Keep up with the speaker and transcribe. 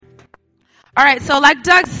All right, so like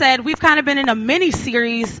Doug said, we've kind of been in a mini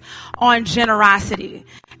series on generosity.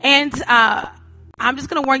 And I'm just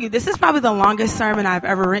going to warn you, this is probably the longest sermon I've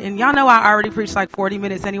ever written. Y'all know I already preach like 40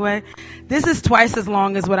 minutes anyway. This is twice as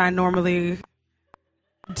long as what I normally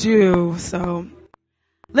do. So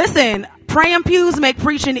listen, praying pews make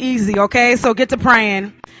preaching easy, okay? So get to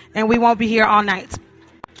praying and we won't be here all night.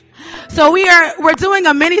 So we're doing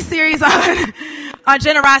a mini series on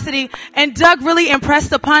generosity, and Doug really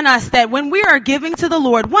impressed upon us that when we are giving to the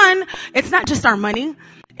Lord, one, it's not just our money,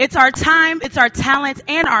 it's our time, it's our talent,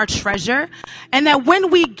 and our treasure, and that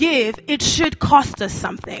when we give, it should cost us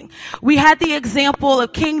something. We had the example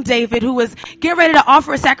of King David, who was getting ready to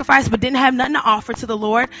offer a sacrifice but didn't have nothing to offer to the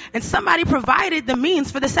Lord, and somebody provided the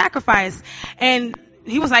means for the sacrifice. And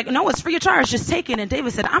he was like, no, it's free of charge, just take it. And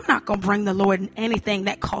David said, I'm not going to bring the Lord anything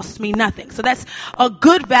that costs me nothing. So that's a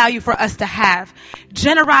good value for us to have.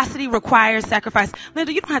 Generosity requires sacrifice.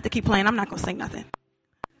 Linda, you don't have to keep playing. I'm not going to sing nothing.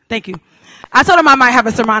 Thank you. I told him I might have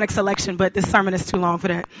a sermonic selection, but this sermon is too long for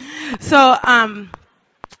that.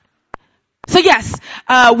 So yes,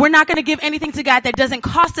 we're not going to give anything to God that doesn't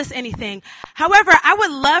cost us anything. However, I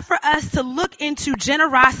would love for us to look into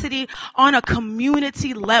generosity on a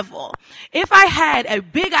community level. If I had a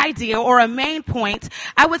big idea or a main point,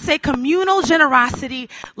 I would say communal generosity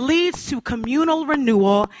leads to communal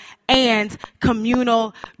renewal and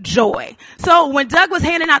communal joy. So when Doug was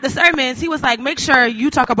handing out the sermons, he was like, make sure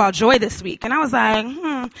you talk about joy this week. And I was like,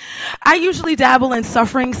 I usually dabble in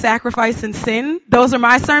suffering, sacrifice, and sin. Those are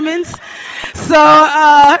my sermons.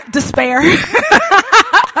 So, despair.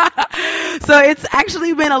 So it's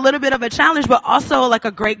actually been a little bit of a challenge, but also like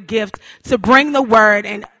a great gift to bring the word,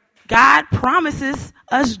 and God promises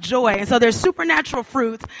us joy. And so there's supernatural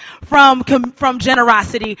fruit from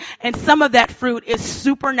generosity, and some of that fruit is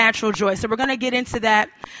supernatural joy. So we're going to get into that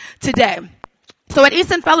today. So at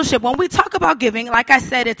Easton Fellowship, when we talk about giving, like I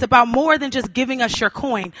said, it's about more than just giving us your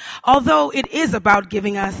coin. Although it is about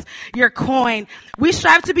giving us your coin, we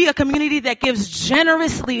strive to be a community that gives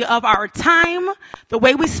generously of our time, the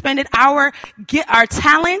way we spend it, our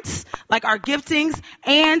talents, like our giftings,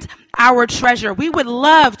 and our treasure. We would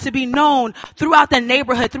love to be known throughout the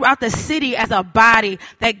neighborhood, throughout the city, as a body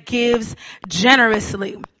that gives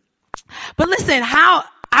generously. But listen,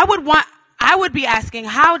 I would be asking,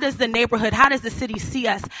 how does the neighborhood, how does the city see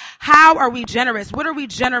us? How are we generous? What are we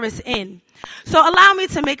generous in? So allow me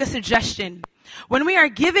to make a suggestion. When we are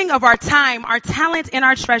giving of our time, our talent, and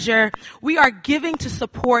our treasure, we are giving to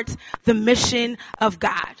support the mission of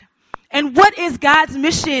God. And what is God's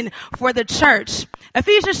mission for the church?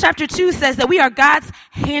 Ephesians chapter 2 says that we are God's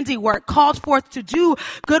handiwork, called forth to do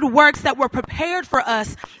good works that were prepared for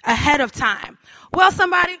us ahead of time. Well,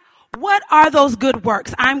 somebody, what are those good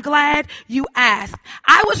works? I'm glad you asked.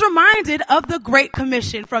 I was reminded of the Great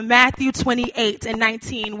Commission from Matthew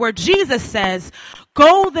 28:19, where Jesus says,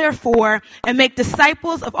 go therefore and make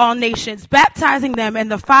disciples of all nations, baptizing them in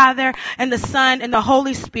the Father and the Son and the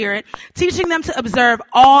Holy Spirit, teaching them to observe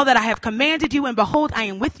all that I have commanded you. And behold, I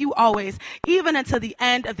am with you always, even until the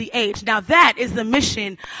end of the age. Now that is the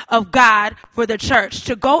mission of God for the church,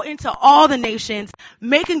 to go into all the nations,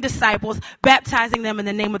 making disciples, baptizing them in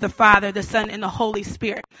the name of the Father, the Son, and the Holy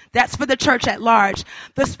Spirit. That's for the church at large.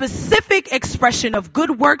 The specific expression of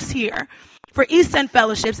good works here for East End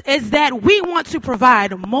Fellowships is that we want to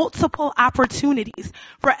provide multiple opportunities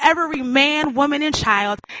for every man, woman, and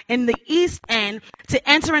child in the East End to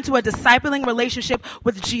enter into a discipling relationship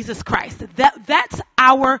with Jesus Christ. That's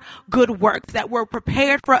our good works that were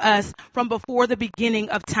prepared for us from before the beginning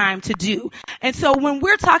of time to do. And so when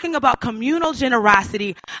we're talking about communal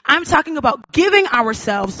generosity, I'm talking about giving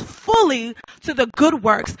ourselves fully to the good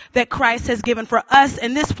works that Christ has given for us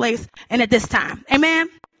in this place and at this time. Amen?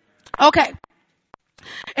 Okay.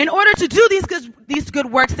 In order to do these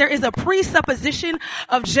good works, there is a presupposition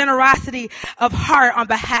of generosity of heart on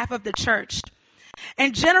behalf of the church.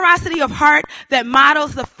 And generosity of heart that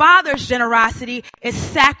models the Father's generosity is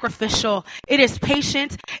sacrificial. It is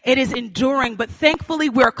patient. It is enduring. But thankfully,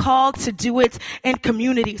 we're called to do it in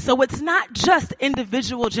community. So it's not just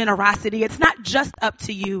individual generosity. It's not just up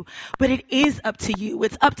to you, but it is up to you.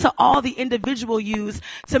 It's up to all the individual yous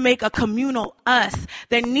to make a communal us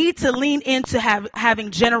that need to lean into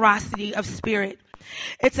having generosity of spirit.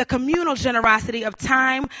 It's a communal generosity of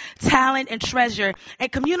time, talent, and treasure. And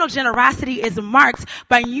communal generosity is marked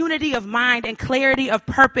by unity of mind and clarity of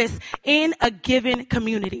purpose in a given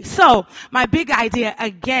community. So my big idea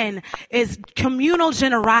again is communal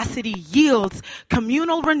generosity yields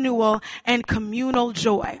communal renewal and communal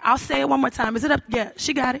joy. I'll say it one more time. Is it up? Yeah,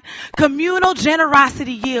 she got it. Communal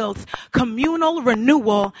generosity yields communal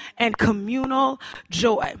renewal and communal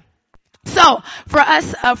joy. So, for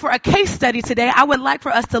us, for a case study today, I would like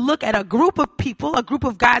for us to look at a group of people, a group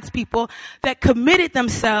of God's people that committed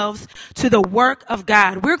themselves to the work of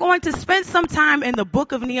God. We're going to spend some time in the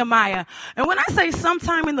book of Nehemiah. And when I say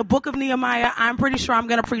sometime in the book of Nehemiah, I'm pretty sure I'm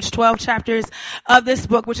going to preach 12 chapters of this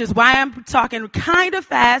book, which is why I'm talking kind of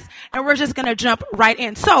fast, and we're just going to jump right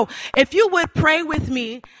in. So, if you would pray with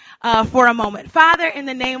me for a moment. Father, in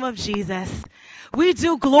the name of Jesus, we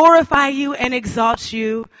do glorify you and exalt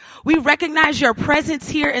you. We recognize your presence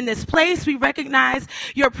here in this place. We recognize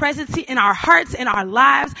your presence in our hearts, in our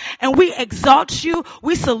lives, and we exalt you.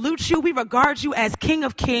 We salute you. We regard you as King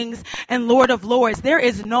of Kings and Lord of Lords. There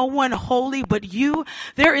is no one holy but you.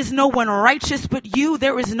 There is no one righteous but you.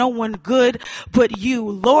 There is no one good but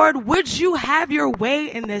you. Lord, would you have your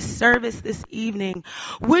way in this service this evening?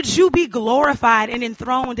 Would you be glorified and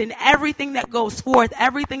enthroned in everything that goes forth,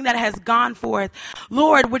 everything that has gone forth?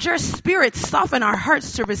 Lord, would your spirit soften our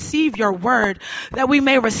hearts to receive your word, that we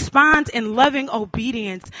may respond in loving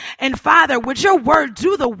obedience. And Father, would your word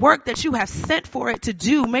do the work that you have sent for it to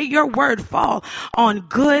do? May your word fall on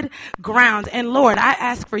good ground. And Lord, I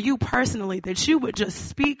ask for you personally that you would just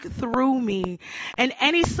speak through me, and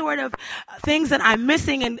any sort of things that I'm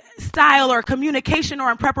missing in style or communication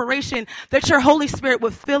or in preparation, that your Holy Spirit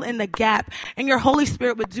would fill in the gap, and your Holy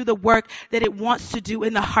Spirit would do the work that it wants to do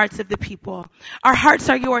in the hearts of the people. Our hearts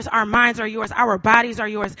are yours. Our minds are yours. Our bodies are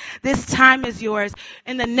yours. This time is yours.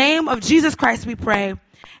 In the name of Jesus Christ, we pray.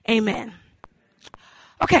 Amen.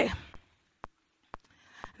 Okay.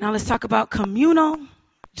 Now let's talk about communal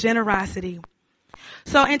generosity.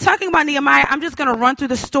 So in talking about Nehemiah, I'm just going to run through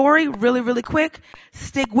the story really, really quick.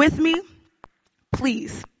 Stick with me,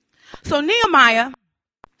 please. So Nehemiah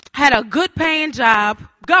had a good paying job,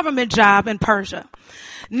 government job in Persia.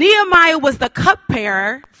 Nehemiah was the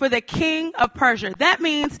cupbearer for the king of Persia. That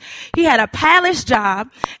means he had a palace job,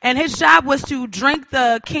 and his job was to drink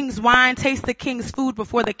the king's wine, taste the king's food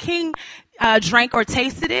before the king drank or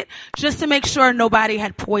tasted it, just to make sure nobody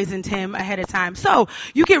had poisoned him ahead of time. So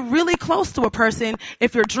you get really close to a person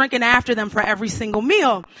if you're drinking after them for every single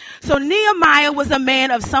meal. So Nehemiah was a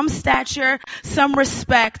man of some stature, some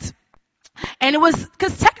respect, and it was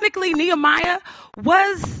because technically Nehemiah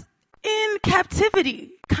was in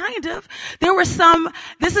captivity. Kind of. There were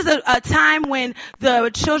this is a time when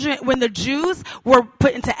the Jews were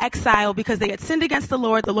put into exile because they had sinned against the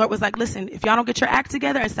Lord. The Lord was like, listen, if y'all don't get your act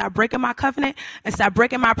together and stop breaking my covenant and stop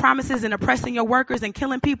breaking my promises and oppressing your workers and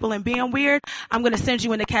killing people and being weird, I'm going to send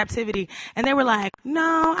you into captivity. And they were like, no,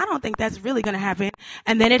 I don't think that's really going to happen.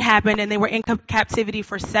 And then it happened, and they were in captivity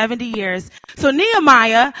for 70 years. So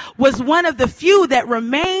Nehemiah was one of the few that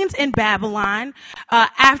remained in Babylon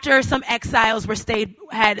after some exiles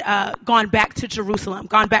had gone back to Jerusalem,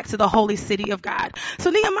 gone back to the holy city of God.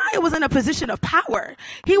 So Nehemiah was in a position of power.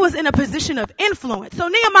 He was in a position of influence. So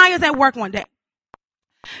Nehemiah's at work one day.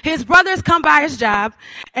 His brothers come by his job,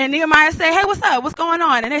 and Nehemiah say, hey, what's up? What's going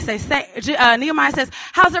on? And they say, Nehemiah says,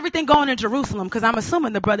 how's everything going in Jerusalem? Because I'm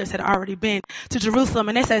assuming the brothers had already been to Jerusalem.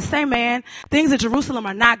 And they say, say, man, things in Jerusalem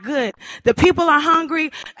are not good. The people are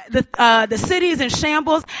hungry. The city is in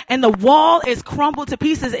shambles, and the wall is crumbled to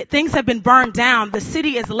pieces. Things have been burned down. The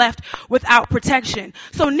city is left without protection.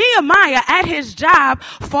 So Nehemiah at his job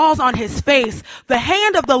falls on his face. The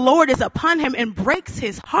hand of the Lord is upon him and breaks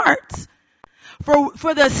his heart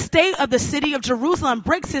for the state of the city of Jerusalem,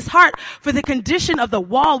 breaks his heart for the condition of the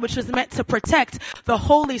wall, which was meant to protect the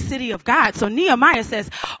holy city of God. So Nehemiah says,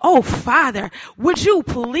 oh, Father, would you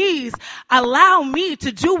please allow me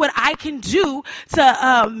to do what I can do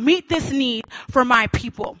to meet this need for my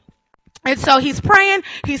people? And so he's praying,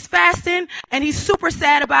 he's fasting, and he's super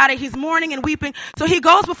sad about it. He's mourning and weeping. So he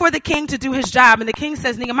goes before the king to do his job. And the king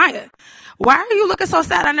says, Nehemiah, why are you looking so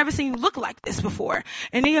sad? I've never seen you look like this before.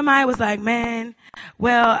 And Nehemiah was like, man,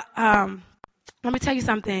 well, let me tell you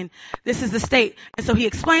something. This is the state. And so he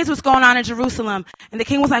explains what's going on in Jerusalem. And the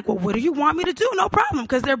king was like, well, what do you want me to do? No problem.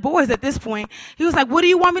 Because they're boys at this point. He was like, what do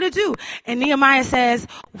you want me to do? And Nehemiah says,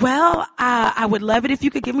 well, I would love it if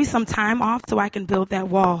you could give me some time off so I can build that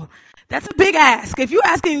wall. That's a big ask. If you're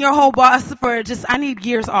asking your whole boss for I need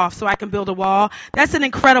years off so I can build a wall, that's an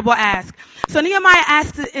incredible ask. So Nehemiah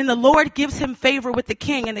asks, and the Lord gives him favor with the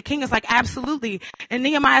king. And the king is like, absolutely. And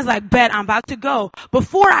Nehemiah's like, bet, I'm about to go.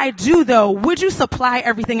 Before I do, though, would you supply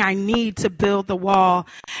everything I need to build the wall?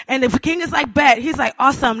 And the king is like, bet. He's like,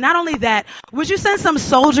 awesome. Not only that, would you send some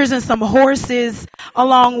soldiers and some horses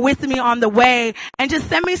along with me on the way and just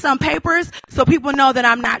send me some papers so people know that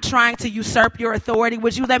I'm not trying to usurp your authority?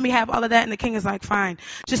 Would you let me have all of that? And the king is like, fine,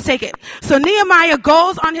 just take it. So Nehemiah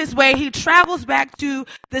goes on his way. He travels back to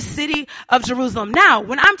the city of Jerusalem. Now,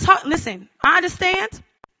 when I'm talking, listen, I understand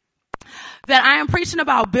that I am preaching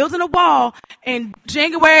about building a wall in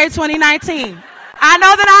January 2019. I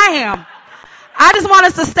know that I am. I just want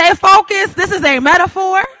us to stay focused. This is a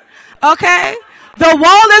metaphor, okay? The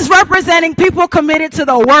wall is representing people committed to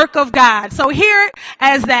the work of God. So hear it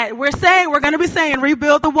as that. We're going to be saying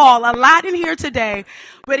rebuild the wall a lot in here today,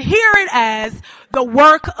 but hear it as the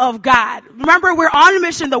work of God. Remember, we're on a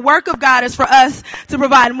mission. The work of God is for us to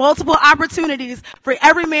provide multiple opportunities for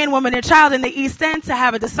every man, woman, and child in the East End to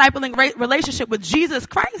have a discipling relationship with Jesus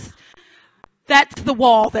Christ. That's the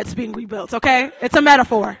wall that's being rebuilt, okay? It's a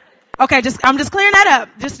metaphor. Okay, I'm just clearing that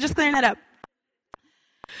up. Just clearing that up.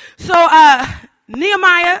 So,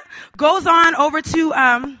 Nehemiah goes on over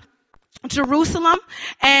to Jerusalem,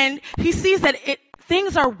 and he sees that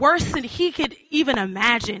things are worse than he could even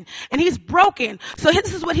imagine. And he's broken. So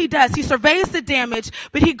this is what he does. He surveys the damage,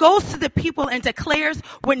 but he goes to the people and declares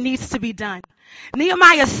what needs to be done.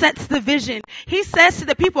 Nehemiah sets the vision. He says to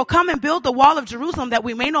the people, come and build the wall of Jerusalem that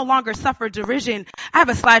we may no longer suffer derision. I have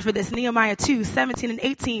a slide for this, Nehemiah 2:17 and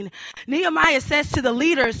 18. Nehemiah says to the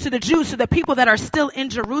leaders, to the Jews, to the people that are still in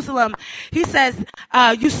Jerusalem, he says,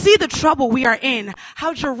 you see the trouble we are in,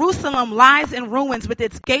 how Jerusalem lies in ruins with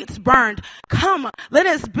its gates burned. Come, let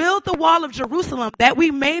us build the wall of Jerusalem that we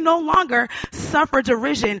may no longer suffer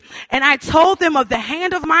derision. And I told them of the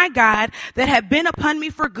hand of my God that had been upon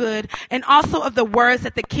me for good, and also of the words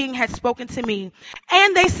that the king had spoken to me.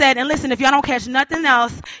 And they said, and listen, if y'all don't catch nothing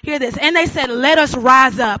else, hear this. And they said, let us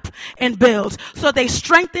rise up and build. So they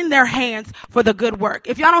strengthened their hands for the good work.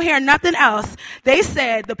 If y'all don't hear nothing else, they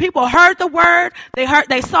said, the people heard the word,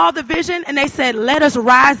 they saw the vision, and they said, let us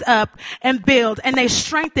rise up and build. And they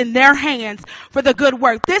strengthened their hands for the good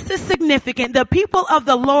work. This is significant. The people of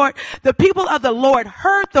the Lord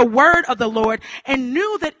heard the word of the Lord and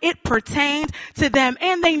knew that it pertained to them,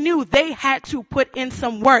 and they knew they had to put in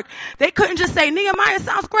some work. They couldn't just say, Nehemiah,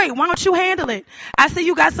 sounds great. Why don't you handle it? I see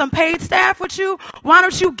you got some paid staff with you. Why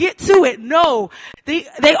don't you get to it? No.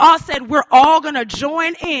 They all said, we're all going to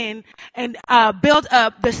join in and build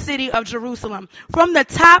up the city of Jerusalem. From the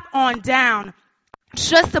top on down,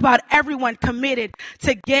 just about everyone committed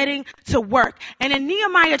to getting to work. And in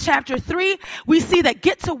Nehemiah chapter 3, we see that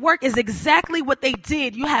get to work is exactly what they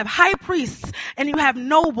did. You have high priests, and you have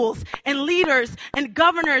nobles and leaders and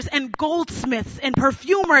governors and goldsmiths and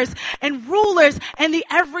perfumers and rulers and the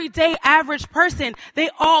everyday average person. They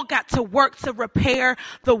all got to work to repair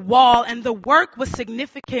the wall, and the work was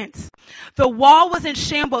significant. The wall was in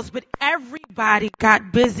shambles, but everybody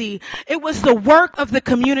got busy. It was the work of the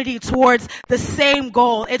community towards the same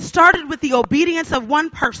goal. It started with the obedience of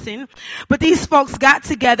one person, but these folks got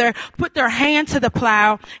together, put their hand to the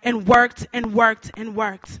plow, and worked and worked and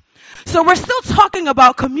worked. So we're still talking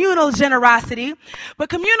about communal generosity, but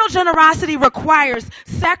communal generosity requires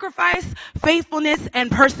sacrifice, faithfulness,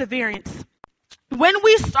 and perseverance. When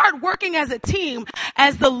we start working as a team,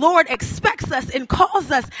 as the Lord expects us and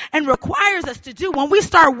calls us and requires us to do, when we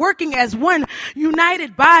start working as one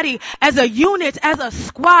united body, as a unit, as a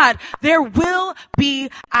squad, there will be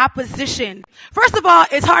opposition. First of all,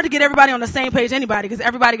 it's hard to get everybody on the same page, anybody, because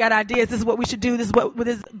everybody got ideas. This is what we should do. This is what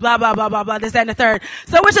this blah, blah, blah, blah, blah, this, that, and the third.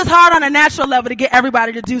 So it's just hard on a natural level to get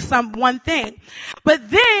everybody to do one thing. But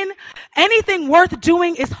then anything worth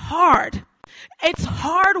doing is hard. It's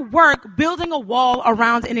hard work building a wall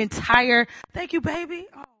around an entire, thank you, baby.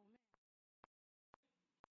 Oh.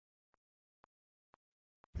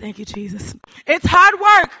 Thank you, Jesus. It's hard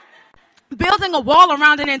work building a wall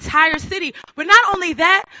around an entire city. But not only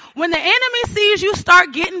that, when the enemy sees you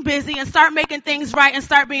start getting busy and start making things right and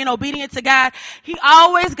start being obedient to God, he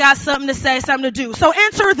always got something to say, something to do. So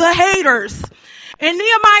enter the haters. In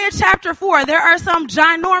Nehemiah chapter 4, there are some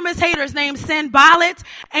ginormous haters named Sanballat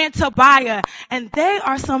and Tobiah, and they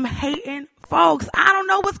are some hating folks. I don't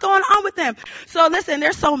know what's going on with them. So listen,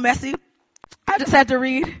 they're so messy. I just had to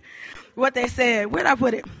read what they said. Where'd I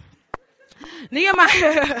put it?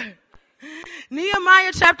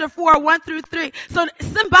 Nehemiah chapter 4, 1 through 3. So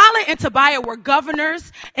Sanballat and Tobiah were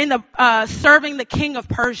governors in the serving the king of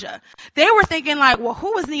Persia. They were thinking like, well,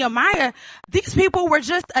 who was Nehemiah? These people were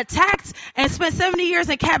just attacked and spent 70 years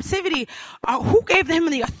in captivity. Who gave him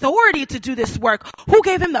the authority to do this work? Who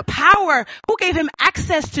gave him the power? Who gave him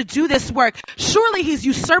access to do this work? Surely he's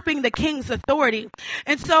usurping the king's authority.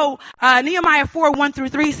 And so Nehemiah 4, 1 through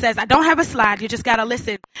 3 says, I don't have a slide. You just got to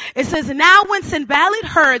listen. It says, now when Sanballat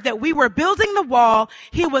heard that we were building the wall,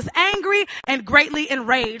 he was angry and greatly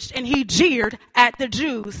enraged, and he jeered at the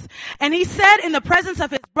Jews. And he said in the presence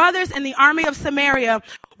of his brothers in the army of Samaria,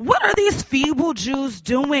 what are these feeble Jews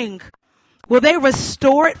doing? Will they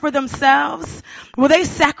restore it for themselves? Will they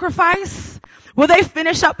sacrifice? Will they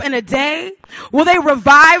finish up in a day? Will they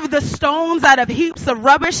revive the stones out of heaps of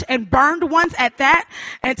rubbish and burned ones at that?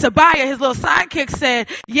 And Tobiah, his little sidekick, said,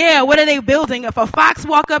 yeah, what are they building? If a fox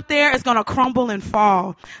walk up there, it's going to crumble and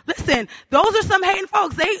fall. Listen, those are some hating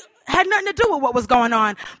folks. They had nothing to do with what was going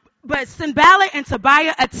on. But Sanballat and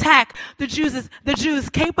Tobiah attack the Jews'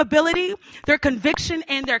 capability, their conviction,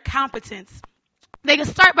 and their competence. They can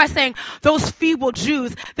start by saying, those feeble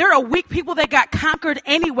Jews, they're a weak people that got conquered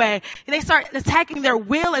anyway. And they start attacking their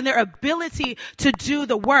will and their ability to do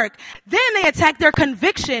the work. Then they attack their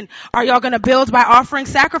conviction. Are y'all going to build by offering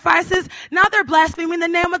sacrifices? Now they're blaspheming the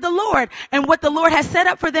name of the Lord and what the Lord has set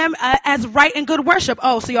up for them as right and good worship.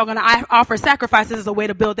 Oh, so y'all going to offer sacrifices as a way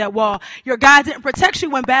to build that wall. Your God didn't protect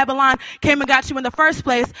you when Babylon came and got you in the first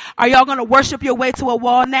place. Are y'all going to worship your way to a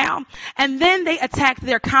wall now? And then they attack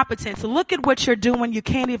their competence. Look at what you're doing when you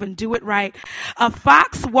can't even do it right. A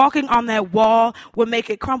fox walking on that wall will make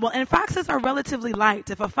it crumble. And foxes are relatively light.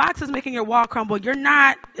 If a fox is making your wall crumble,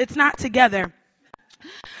 it's not together.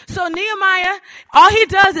 So Nehemiah, all he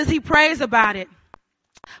does is he prays about it.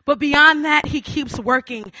 But beyond that, he keeps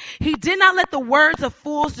working. He did not let the words of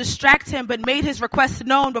fools distract him, but made his request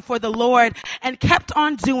known before the Lord and kept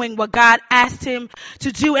on doing what God asked him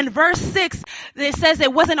to do. In verse 6, it says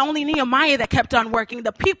it wasn't only Nehemiah that kept on working.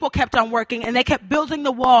 The people kept on working, and they kept building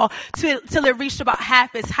the wall till it reached about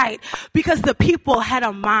half its height, because the people had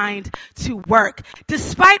a mind to work.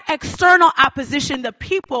 Despite external opposition, the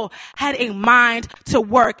people had a mind to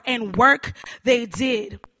work, and work they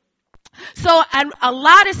did. So a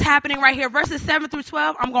lot is happening right here. Verses 7 through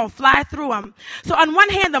 12, I'm going to fly through them. So on one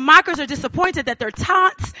hand, the mockers are disappointed that their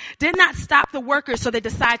taunts did not stop the workers, so they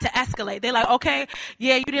decide to escalate. They're like, okay,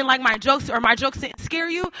 yeah, you didn't like my jokes, or my jokes didn't scare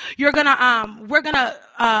you. We're going to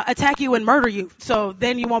attack you and murder you. So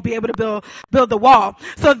then you won't be able to build the wall.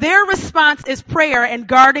 So their response is prayer and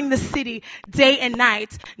guarding the city day and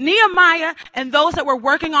night. Nehemiah and those that were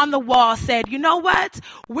working on the wall said, you know what?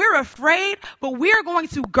 We're afraid, but we're going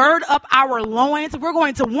to gird up our loins. We're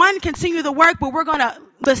going to, continue the work, but we're going to,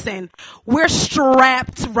 listen, we're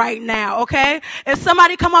strapped right now, okay? If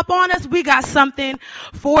somebody come up on us, we got something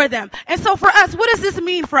for them. And so for us, what does this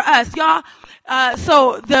mean for us, y'all?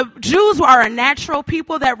 So the Jews are a natural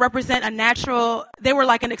people that represent they were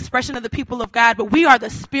like an expression of the people of God, but we are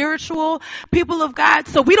the spiritual people of God.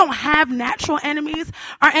 So we don't have natural enemies.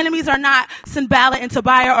 Our enemies are not Sanballat and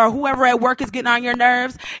Tobiah or whoever at work is getting on your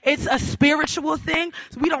nerves. It's a spiritual thing.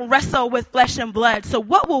 So we don't wrestle with flesh and blood. So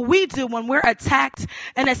what will we do when we're attacked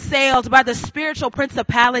and assailed by the spiritual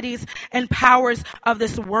principalities and powers of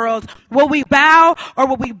this world? Will we bow, or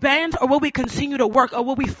will we bend, or will we continue to work, or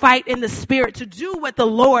will we fight in the spirit to do what the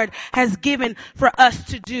Lord has given for us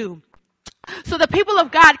to do? So the people of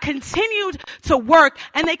God continued to work,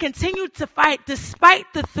 and they continued to fight despite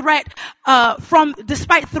threats from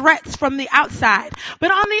the outside.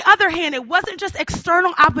 But on the other hand, it wasn't just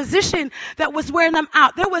external opposition that was wearing them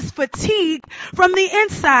out. There was fatigue from the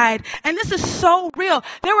inside. And this is so real.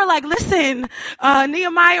 They were like, listen,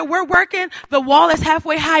 Nehemiah, we're working. The wall is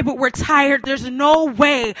halfway high, but we're tired. There's no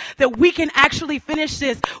way that we can actually finish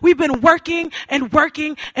this. We've been working and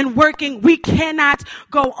working and working. We cannot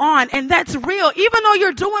go on. And that's real. Even though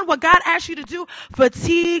you're doing what God asked you to do,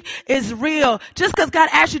 fatigue is real. Just because God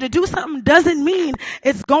asked you to do something doesn't mean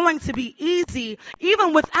it's going to be easy.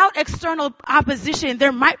 Even without external opposition,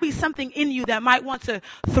 there might be something in you that might want to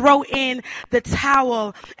throw in the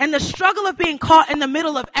towel. And the struggle of being caught in the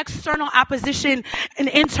middle of external opposition and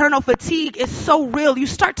internal fatigue is so real. You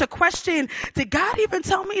start to question, did God even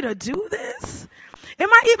tell me to do this? Am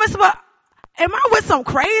I with some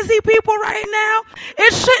crazy people right now?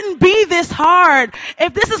 It shouldn't be this hard.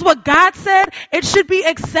 If this is what God said, it should be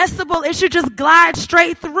accessible. It should just glide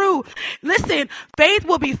straight through. Listen, faith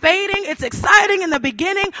will be fading. It's exciting in the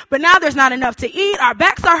beginning, but now there's not enough to eat. Our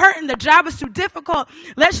backs are hurting. The job is too difficult.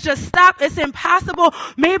 Let's just stop. It's impossible.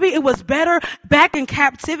 Maybe it was better back in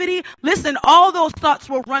captivity. Listen, all those thoughts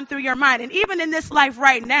will run through your mind. And even in this life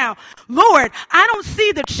right now, Lord, I don't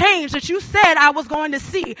see the change that you said I was going to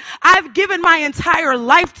see. I've given my entire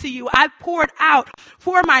life to you. I've poured out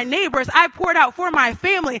for my neighbors. I've poured out for my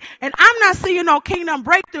family. And I'm not seeing no kingdom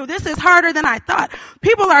breakthrough. This is harder than I thought.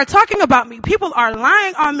 People are talking about me. People are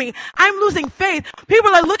lying on me. I'm losing faith.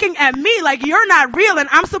 People are looking at me like you're not real and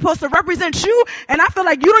I'm supposed to represent you. And I feel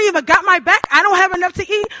like you don't even got my back. I don't have enough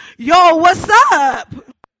to eat. Yo, what's up?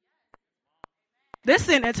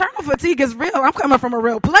 Listen, internal fatigue is real. I'm coming from a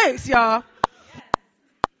real place, y'all.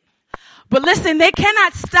 But listen, they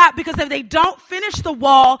cannot stop, because if they don't finish the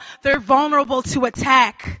wall, they're vulnerable to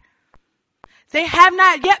attack. They have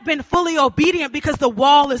not yet been fully obedient because the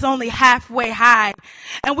wall is only halfway high.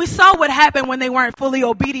 And we saw what happened when they weren't fully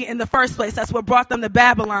obedient in the first place. That's what brought them to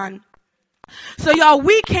Babylon. So y'all,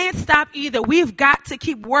 we can't stop either. We've got to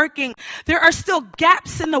keep working. There are still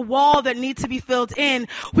gaps in the wall that need to be filled in.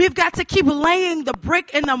 We've got to keep laying the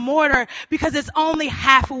brick and the mortar because it's only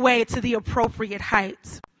halfway to the appropriate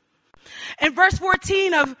height. In verse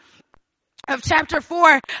 14 of chapter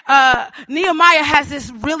 4, Nehemiah has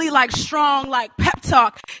this really strong pep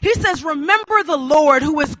talk. He says, remember the Lord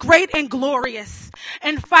who is great and glorious,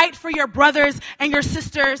 and fight for your brothers and your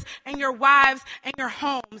sisters and your wives and your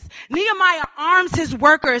homes. Nehemiah arms his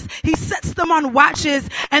workers. He sets them on watches,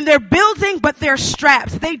 and they're building, but they're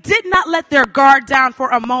strapped. They did not let their guard down for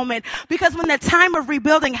a moment, because when the time of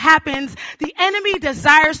rebuilding happens, the enemy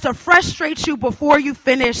desires to frustrate you before you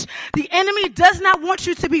finish. The enemy does not want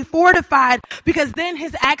you to be fortified, because then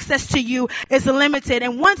his access to you is limited.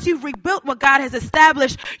 And once you've rebuilt what God has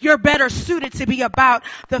established, you're better suited to be about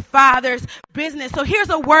the Father's business. So here's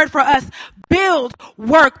a word for us. Build,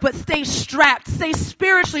 work, but stay strapped. Stay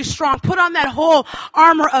spiritually strong. Put on that whole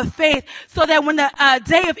armor of faith so that when the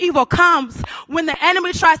day of evil comes, when the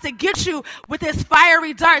enemy tries to get you with his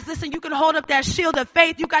fiery darts, listen, you can hold up that shield of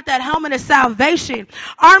faith. You got that helmet of salvation.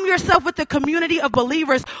 Arm yourself with the community of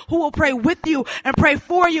believers who will pray with you and pray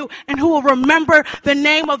for you, and who will remember the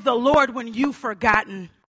name of the Lord when you've forgotten.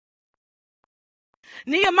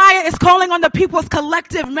 Nehemiah is calling on the people's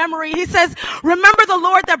collective memory. He says, remember the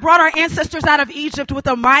Lord that brought our ancestors out of Egypt with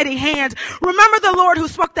a mighty hand. Remember the Lord who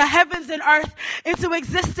spoke the heavens and earth into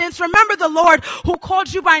existence. Remember the Lord who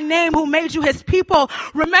called you by name, who made you his people.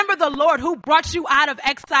 Remember the Lord who brought you out of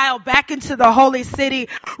exile back into the holy city.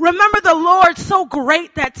 Remember the Lord so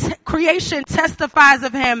great that creation testifies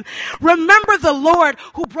of him. Remember the Lord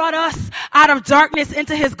who brought us out of darkness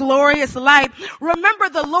into his glorious light. Remember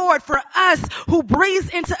the Lord for us who breathes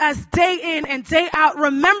into us day in and day out.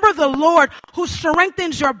 Remember the Lord who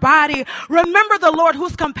strengthens your body. Remember the Lord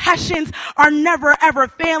whose compassions are never ever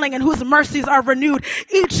failing and whose mercies are renewed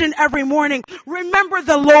each and every morning. Remember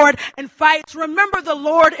the Lord and fight. Remember the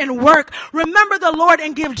Lord and work. Remember the Lord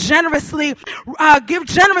and give generously. Give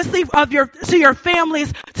generously to your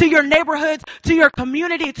families, to your neighborhoods, to your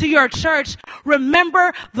community, to your church.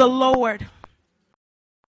 Remember the Lord.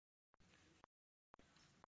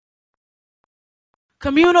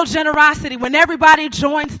 Communal generosity, when everybody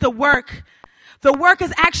joins the work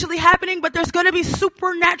is actually happening, but there's going to be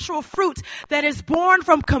supernatural fruit that is born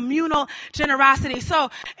from communal generosity. So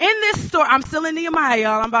in this story, I'm still in Nehemiah,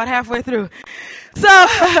 y'all. I'm about halfway through. So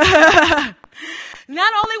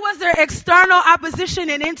not only was there external opposition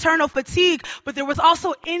and internal fatigue, but there was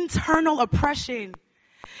also internal oppression.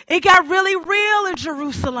 It got really real in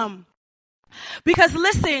Jerusalem. Because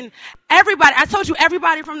listen, I told you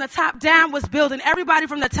everybody from the top down was building. Everybody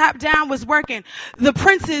from the top down was working. The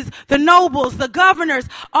princes, the nobles, the governors,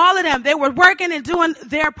 all of them, they were working and doing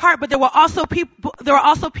their part, but there were also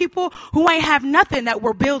people who ain't have nothing that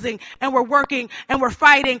were building and were working and were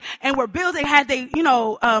fighting and were building, had they,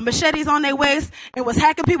 machetes on their waist and was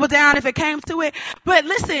hacking people down if it came to it. But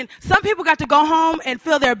listen, some people got to go home and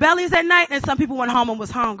fill their bellies at night, and some people went home and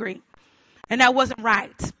was hungry. And that wasn't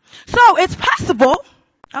right. So it's possible,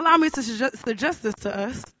 allow me to suggest this to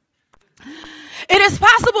us. It is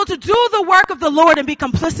possible to do the work of the Lord and be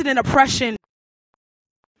complicit in oppression.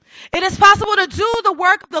 It is possible to do the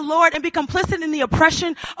work of the Lord and be complicit in the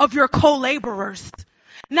oppression of your co-laborers.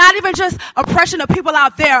 Not even just oppression of people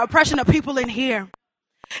out there, oppression of people in here.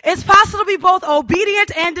 It's possible to be both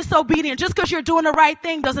obedient and disobedient. Just because you're doing the right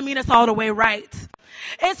thing doesn't mean it's all the way right.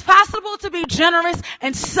 It's possible to be generous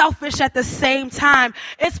and selfish at the same time.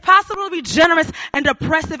 It's possible to be generous and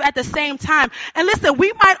oppressive at the same time. And listen,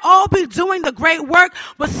 we might all be doing the great work,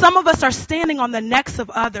 but some of us are standing on the necks of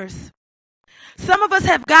others. Some of us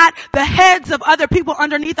have got the heads of other people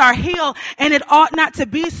underneath our heel, and it ought not to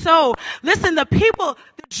be so. Listen, the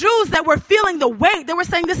Jews that were feeling the weight, they were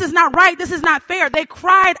saying, this is not right, this is not fair. They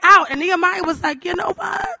cried out, and Nehemiah was like, you know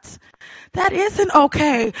what? That isn't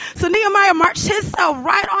okay. So Nehemiah marched himself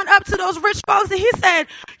right on up to those rich folks, and he said,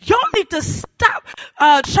 y'all need to stop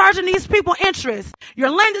charging these people interest. You're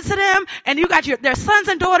lending to them, and you got their sons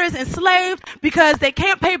and daughters enslaved because they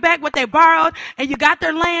can't pay back what they borrowed, and you got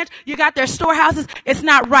their land, you got their storehouses. It's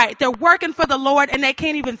not right. They're working for the Lord, and they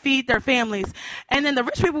can't even feed their families. And then the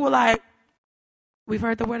rich people were like, we've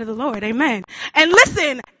heard the word of the Lord. Amen. And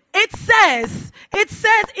listen, it says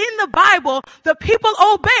in the Bible, the people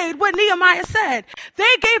obeyed what Nehemiah said.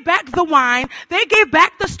 They gave back the wine. They gave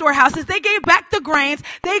back the storehouses. They gave back the grains.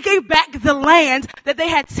 They gave back the land that they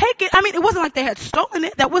had taken. I mean, it wasn't like they had stolen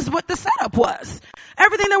it. That was what the setup was.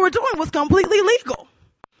 Everything they were doing was completely legal.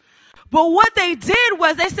 But what they did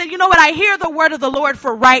was they said, you know what, I hear the word of the Lord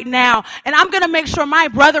for right now, and I'm going to make sure my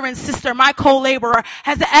brother and sister, my co-laborer,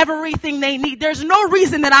 has everything they need. There's no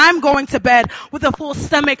reason that I'm going to bed with a full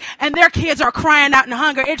stomach and their kids are crying out in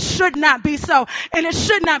hunger. It should not be so. And it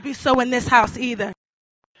should not be so in this house either.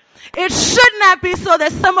 It should not be so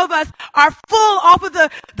that some of us are full off of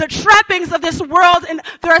the trappings of this world, and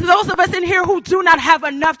there are those of us in here who do not have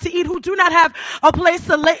enough to eat, who do not have a place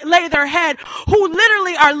to lay their head, who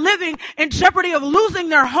literally are living in jeopardy of losing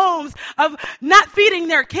their homes, of not feeding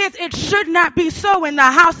their kids. It should not be so in the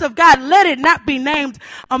house of God. Let it not be named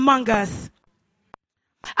among us.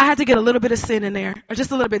 I had to get a little bit of sin in there, or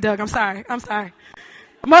just a little bit, Doug. I'm sorry.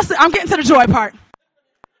 Mostly, I'm getting to the joy part.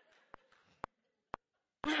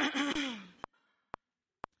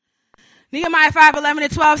 Nehemiah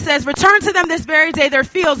 5:11-12 says, return to them this very day their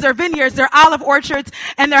fields, their vineyards, their olive orchards,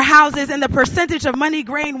 and their houses, and the percentage of money,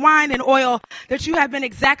 grain, wine, and oil that you have been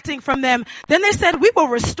exacting from them. Then they said, we will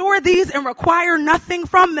restore these and require nothing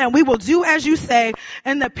from them. We will do as you say.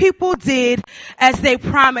 And the people did as they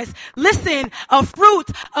promised. Listen, a fruit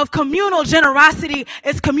of communal generosity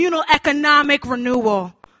is communal economic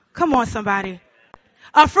renewal. Come on, somebody.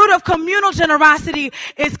 A fruit of communal generosity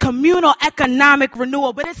is communal economic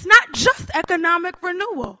renewal. But it's not just economic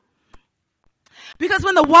renewal. Because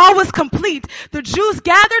when the wall was complete, the Jews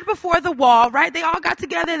gathered before the wall, right? They all got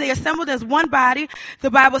together. They assembled as one body,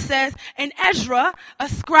 the Bible says. And Ezra, a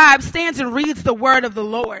scribe, stands and reads the word of the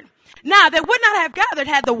Lord. Now, they would not have gathered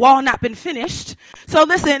had the wall not been finished. So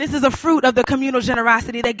listen, this is a fruit of the communal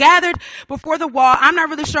generosity. They gathered before the wall. I'm not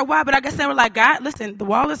really sure why, but I guess they were like, God, listen, the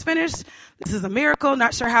wall is finished. This is a miracle.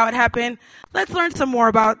 Not sure how it happened. Let's learn some more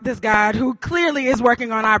about this God who clearly is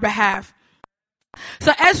working on our behalf.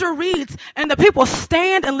 So Ezra reads, and the people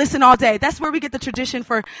stand and listen all day. That's where we get the tradition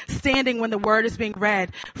for standing when the word is being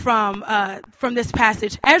read from this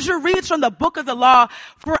passage. Ezra reads from the book of the law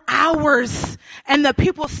for hours, and the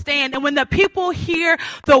people stand. And when the people hear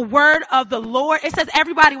the word of the Lord, it says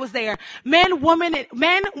everybody was there. Men, women,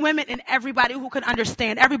 and everybody who could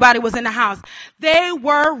understand. Everybody was in the house. They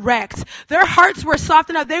were wrecked. Their hearts were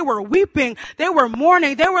softened up. They were weeping. They were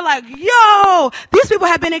mourning. They were like, yo, these people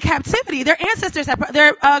have been in captivity. Their ancestors,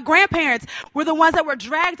 their grandparents were the ones that were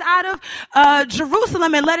dragged out of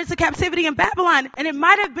Jerusalem and led into captivity in Babylon. And it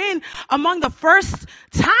might have been among the first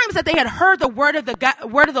times that they had heard the word of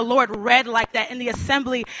the Lord read like that in the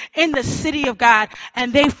assembly in the city of God.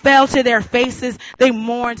 And they fell to their faces. They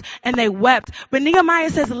mourned and they wept. But Nehemiah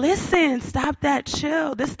says, listen, stop that,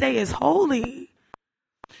 chill. This day is holy.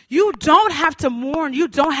 You don't have to mourn. You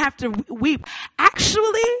don't have to weep.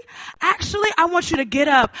 Actually, I want you to get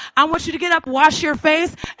up. I want you to get up, wash your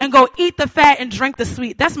face, and go eat the fat and drink the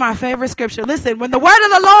sweet. That's my favorite scripture. Listen, when the word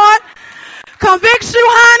of the Lord convicts you,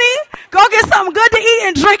 honey, go get something good to eat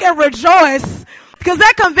and drink and rejoice. Because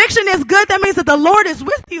that conviction is good. That means that the Lord is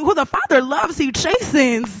with you. Who the Father loves, He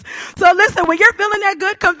chastens. So listen, when you're feeling that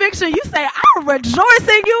good conviction, you say, I rejoice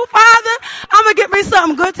in you, Father. I'm going to get me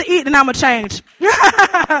something good to eat and I'm going to change.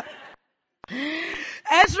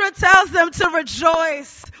 Ezra tells them to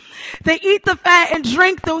rejoice. They eat the fat and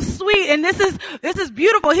drink the sweet. And this is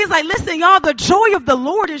beautiful. He's like, listen, y'all, the joy of the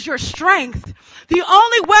Lord is your strength. The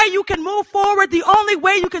only way you can move forward, the only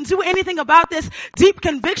way you can do anything about this deep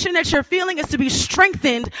conviction that you're feeling is to be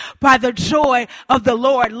strengthened by the joy of the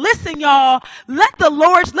Lord. Listen, y'all, let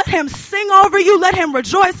Him sing over you. Let Him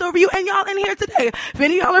rejoice over you. And y'all in here today, if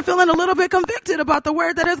any of y'all are feeling a little bit convicted about the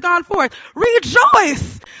word that has gone forth,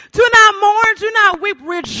 rejoice. Do not mourn. Do not weep.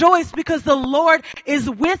 Rejoice because the Lord is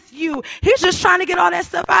with you. He's just trying to get all that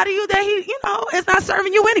stuff out of you that He, is not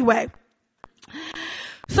serving you anyway.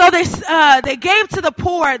 So they gave to the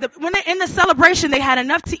poor. When in the celebration, they had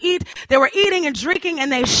enough to eat. They were eating and drinking, and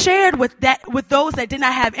they shared with those that did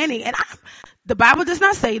not have any. And the Bible does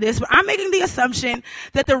not say this, but I'm making the assumption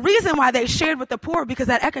that the reason why they shared with the poor because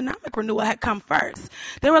that economic renewal had come first.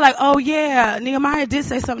 They were like, oh yeah, Nehemiah did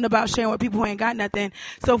say something about sharing with people who ain't got nothing.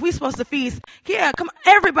 So if we're supposed to feast, yeah, come on,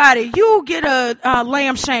 everybody, you get a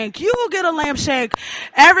lamb shank. You get a lamb shank.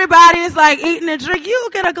 Everybody is like eating and drinking. You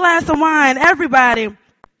get a glass of wine. Everybody.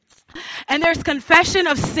 And there's confession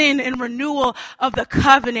of sin and renewal of the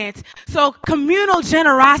covenant. So communal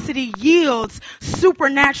generosity yields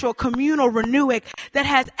supernatural communal renewing that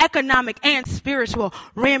has economic and spiritual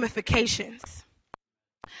ramifications.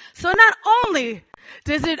 So not only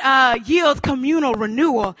does it yield communal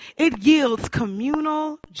renewal, it yields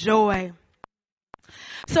communal joy.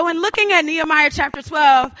 So in looking at Nehemiah chapter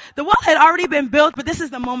 12, the wall had already been built, but this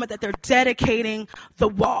is the moment that they're dedicating the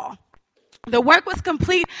wall. The work was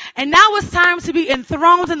complete, and now it's time to be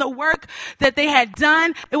enthroned in the work that they had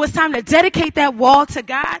done. It was time to dedicate that wall to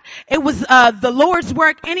God. It was the Lord's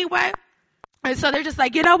work anyway. And so they're just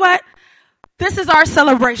like, you know what? This is our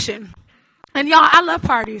celebration. And y'all, I love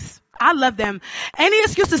parties. I love them. Any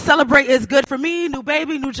excuse to celebrate is good for me. New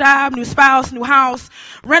baby, new job, new spouse, new house,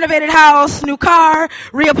 renovated house, new car,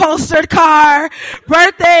 reupholstered car,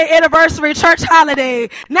 birthday, anniversary, church holiday,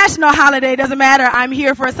 national holiday, doesn't matter. I'm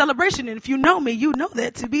here for a celebration. And if you know me, you know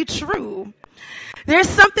that to be true. There's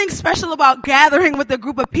something special about gathering with a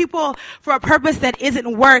group of people for a purpose that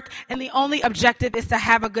isn't work, and the only objective is to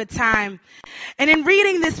have a good time. And in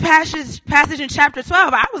reading this passage in chapter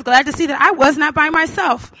 12, I was glad to see that I was not by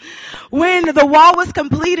myself. When the wall was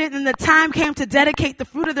completed and the time came to dedicate the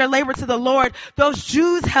fruit of their labor to the Lord, those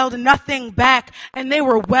Jews held nothing back, and they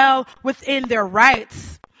were well within their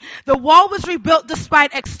rights. The wall was rebuilt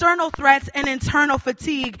despite external threats and internal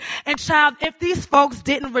fatigue. And child, if these folks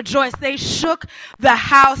didn't rejoice, they shook the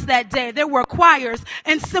house that day. There were choirs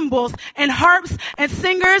and cymbals and harps and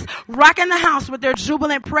singers rocking the house with their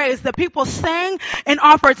jubilant praise. The people sang and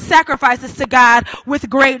offered sacrifices to God with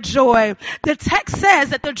great joy. The text says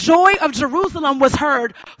that the joy of Jerusalem was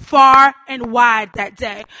heard far and wide that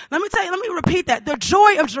day. Let me repeat that. The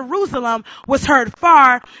joy of Jerusalem was heard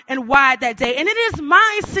far and wide that day. And it is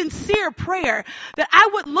my sincere prayer that I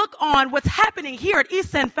would look on what's happening here at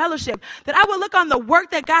East End Fellowship, that I would look on the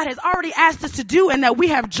work that God has already asked us to do and that we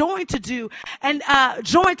have joined to do and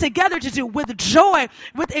joined together to do with joy,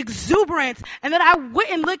 with exuberance, and that I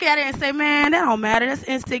wouldn't look at it and say, man, that don't matter. That's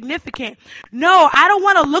insignificant. No, I don't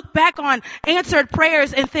want to look back on answered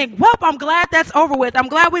prayers and think, well, I'm glad that's over with. I'm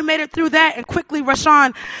glad we made it through that and quickly rush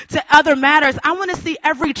on to other matters. I want to see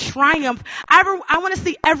every triumph. I want to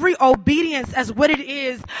see every obedience as what it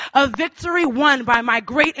is, a victory won by my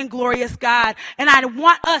great and glorious God. And I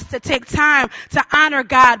want us to take time to honor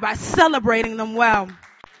God by celebrating them well.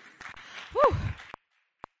 Whew.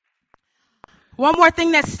 One more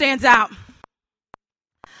thing that stands out.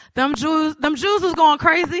 Them Jews was going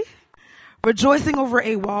crazy, rejoicing over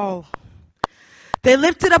a wall. They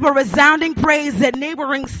lifted up a resounding praise that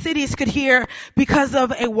neighboring cities could hear because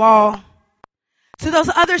of a wall. To those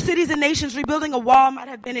other cities and nations, rebuilding a wall might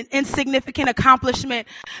have been an insignificant accomplishment,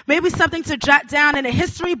 maybe something to jot down in a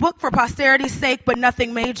history book for posterity's sake, but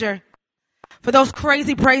nothing major. For those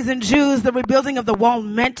crazy praising Jews, the rebuilding of the wall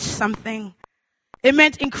meant something. It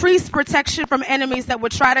meant increased protection from enemies that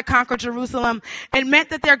would try to conquer Jerusalem. It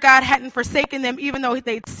meant that their God hadn't forsaken them, even though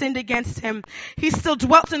they'd sinned against him. He still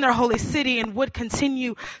dwelt in their holy city and would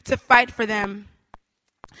continue to fight for them.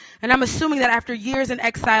 And I'm assuming that after years in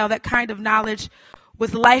exile, that kind of knowledge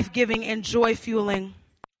was life-giving and joy-fueling.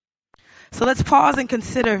 So let's pause and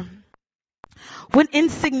consider what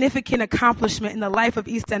insignificant accomplishment in the life of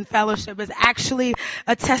East End Fellowship is actually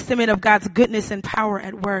a testament of God's goodness and power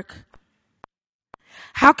at work.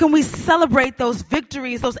 How can we celebrate those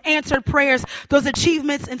victories, those answered prayers, those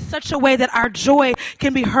achievements in such a way that our joy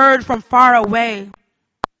can be heard from far away?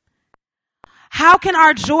 How can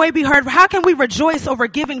our joy be heard? How can we rejoice over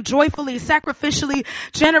giving joyfully, sacrificially,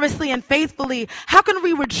 generously, and faithfully? How can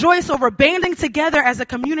we rejoice over banding together as a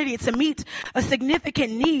community to meet a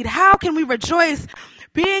significant need? How can we rejoice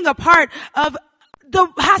being a part of the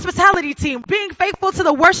hospitality team, being faithful to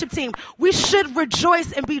the worship team? We should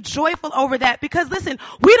rejoice and be joyful over that because, listen,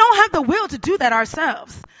 we don't have the will to do that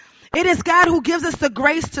ourselves. It is God who gives us the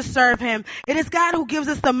grace to serve him. It is God who gives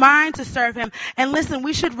us the mind to serve him. And listen,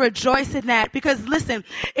 we should rejoice in that because, listen,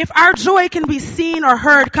 if our joy can be seen or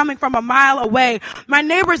heard coming from a mile away, my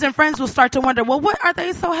neighbors and friends will start to wonder, well, what are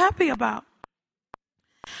they so happy about?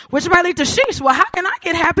 Which might lead to, sheesh, well, how can I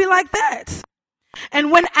get happy like that? And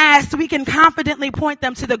when asked, we can confidently point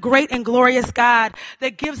them to the great and glorious God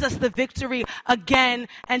that gives us the victory again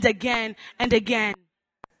and again and again.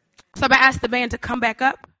 So I'm going to ask the band to come back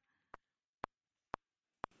up.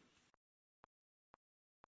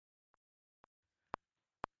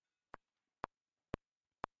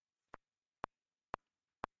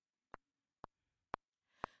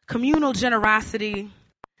 Communal generosity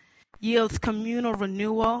yields communal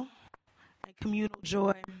renewal and communal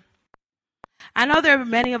joy. I know there are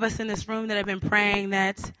many of us in this room that have been praying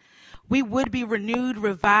that we would be renewed,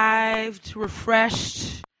 revived,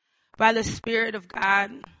 refreshed by the Spirit of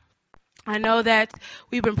God. I know that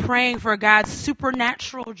we've been praying for God's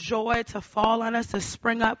supernatural joy to fall on us, to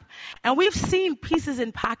spring up. And we've seen pieces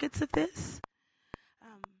and pockets of this.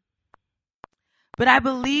 But I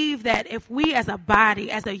believe that if we as a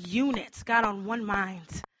body, as a unit, got on one mind,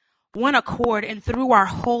 one accord, and threw our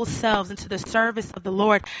whole selves into the service of the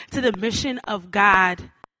Lord, to the mission of God,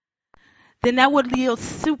 then that would yield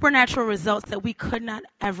supernatural results that we could not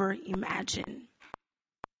ever imagine.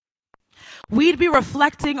 We'd be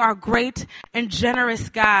reflecting our great and generous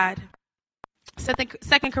God.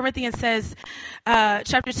 Second Corinthians says,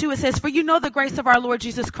 chapter 2, it says, "For you know the grace of our Lord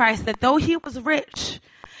Jesus Christ, that though he was rich,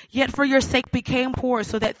 yet for your sake became poor,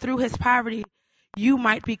 so that through his poverty you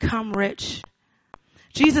might become rich."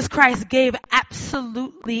 Jesus Christ gave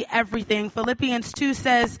absolutely everything. Philippians 2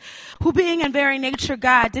 says, "Who being in very nature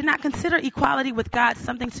God, did not consider equality with God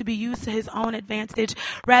something to be used to his own advantage.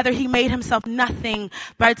 Rather, he made himself nothing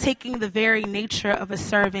by taking the very nature of a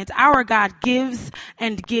servant." Our God gives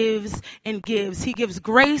and gives and gives. He gives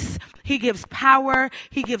grace. He gives power.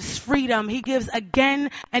 He gives freedom. He gives again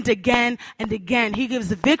and again and again. He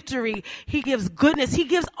gives victory. He gives goodness. He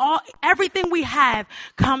gives everything we have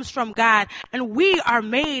comes from God. And we are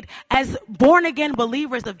made as born again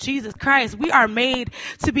believers of Jesus Christ. We are made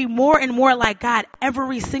to be more and more like God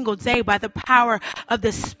every single day by the power of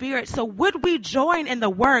the Spirit. So would we join in the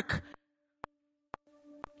work?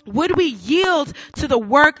 Would we yield to the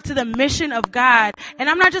work, to the mission of God? And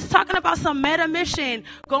I'm not just talking about some meta mission,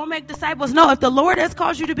 go make disciples. No, if the Lord has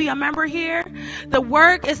called you to be a member here, the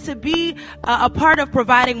work is to be a part of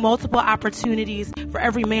providing multiple opportunities for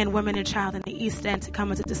every man, woman, and child in the East End to come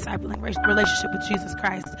into discipling relationship with Jesus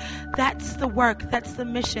Christ. That's the work. That's the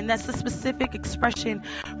mission. That's the specific expression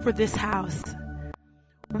for this house.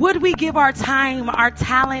 Would we give our time, our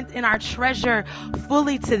talent, and our treasure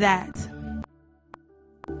fully to that?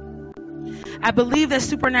 I believe that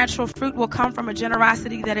supernatural fruit will come from a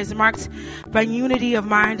generosity that is marked by unity of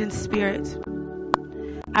mind and spirit.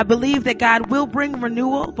 I believe that God will bring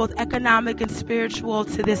renewal, both economic and spiritual,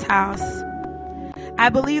 to this house. I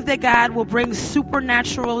believe that God will bring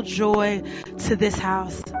supernatural joy to this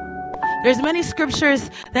house. There's many scriptures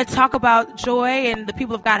that talk about joy and the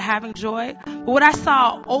people of God having joy. But what I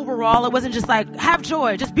saw overall, it wasn't just like, have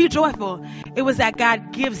joy, just be joyful. It was that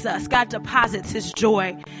God gives us, God deposits his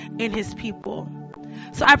joy in his people.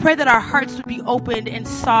 So I pray that our hearts would be opened and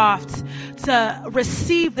soft to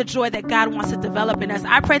receive the joy that God wants to develop in us.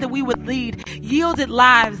 I pray that we would lead yielded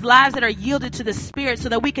lives that are yielded to the Spirit, so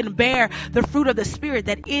that we can bear the fruit of the Spirit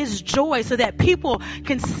that is joy, so that people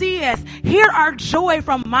can see us, hear our joy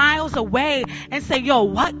from miles away and say, yo,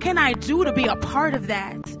 what can I do to be a part of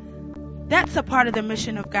that? That's a part of the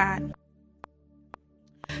mission of God.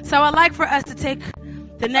 So I'd like for us to take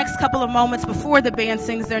the next couple of moments before the band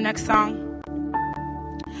sings their next song.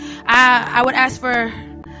 I would ask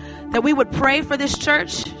that we would pray for this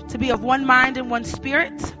church to be of one mind and one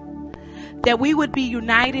spirit, that we would be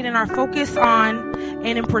united in our focus on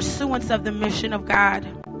and in pursuance of the mission of God.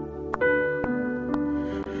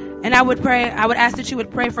 And I would ask that you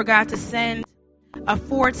would pray for God to send a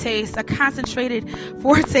concentrated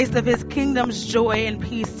foretaste of his kingdom's joy and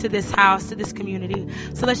peace to this house, to this community.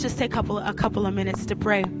 So let's just take a couple of minutes to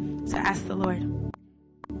pray, to ask the Lord.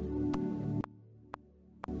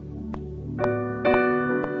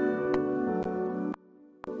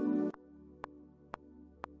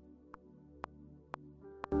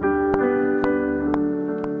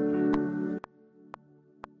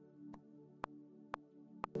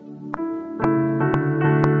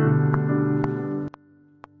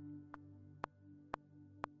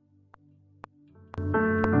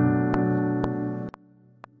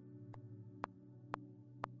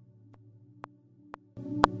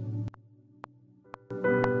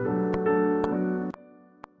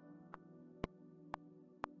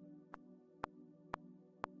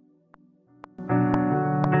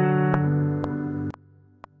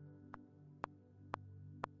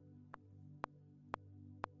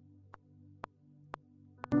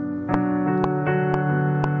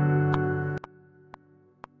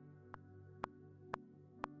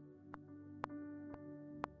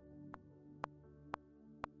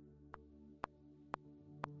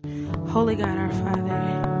 Holy God, our Father,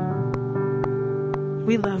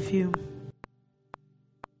 we love you.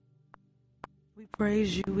 We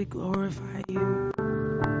praise you. We glorify you.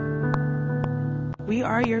 We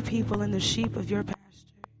are your people and the sheep of your pasture.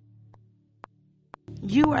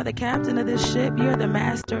 You are the captain of this ship. You're the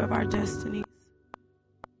master of our destinies.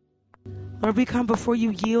 Lord, we come before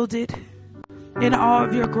you yielded in all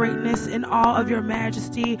of your greatness, in all of your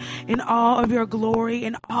majesty, in all of your glory,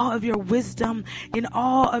 in all of your wisdom, in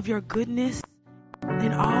all of your goodness,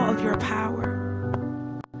 in all of your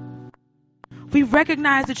power. We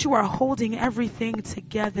recognize that you are holding everything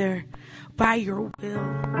together by your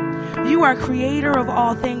will. You are creator of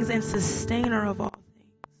all things and sustainer of all things.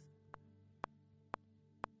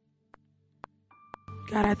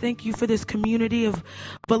 God, I thank you for this community of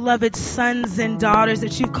beloved sons and daughters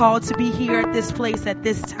that you've called to be here at this place at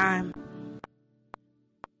this time.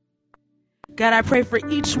 God, I pray for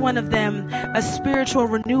each one of them a spiritual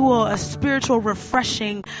renewal, a spiritual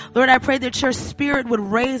refreshing. Lord, I pray that your spirit would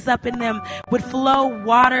raise up in them, would flow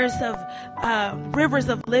waters of rivers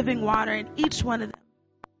of living water in each one of them.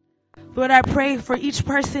 Lord, I pray for each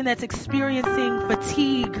person that's experiencing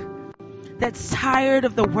fatigue, that's tired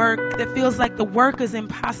of the work, that feels like the work is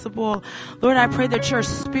impossible. Lord, I pray that your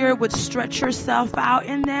spirit would stretch yourself out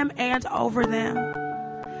in them and over them,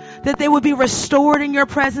 that they would be restored in your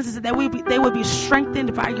presence, and that they would be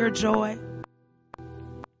strengthened by your joy.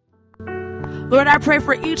 Lord, I pray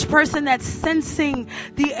for each person that's sensing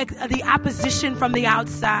the opposition from the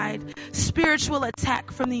outside, spiritual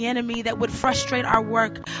attack from the enemy that would frustrate our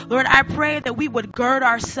work. Lord, I pray that we would gird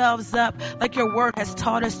ourselves up like your word has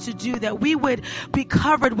taught us to do, that we would be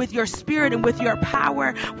covered with your spirit and with your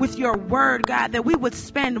power, with your word, God, that we would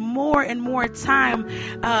spend more and more time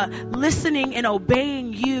listening and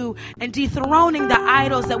obeying you and dethroning the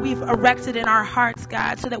idols that we've erected in our hearts,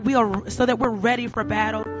 God, so that we're ready for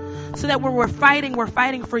battle. So that when we're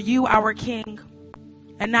fighting for you, our King,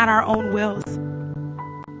 and not our own wills.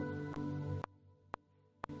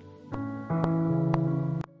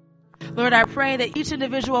 Lord, I pray that each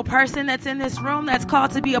individual person that's in this room, that's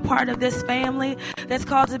called to be a part of this family, that's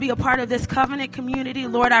called to be a part of this covenant community,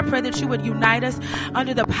 Lord, I pray that you would unite us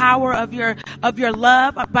under the power of your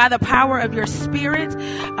love, by the power of your spirit,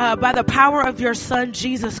 by the power of your Son,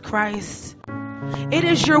 Jesus Christ. It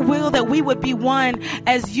is your will that we would be one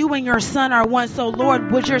as you and your Son are one. So,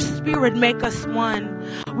 Lord, would your spirit make us one?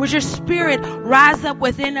 Would your spirit rise up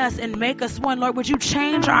within us and make us one? Lord, would you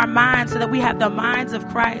change our minds so that we have the minds of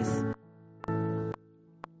Christ?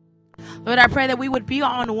 Lord, I pray that we would be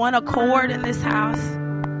on one accord in this house.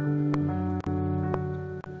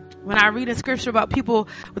 When I read in scripture about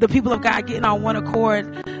the people of God getting on one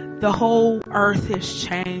accord, the whole earth is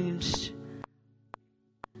changed.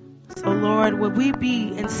 So, Lord, would we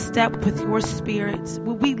be in step with your spirit?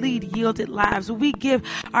 Would we lead yielded lives? Would we give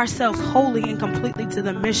ourselves wholly and completely to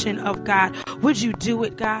the mission of God? Would you do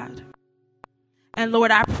it, God? And Lord,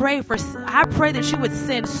 I pray that you would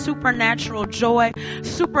send supernatural joy,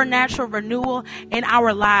 supernatural renewal in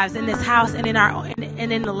our lives, in this house, and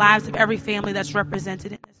in the lives of every family that's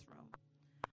represented in this.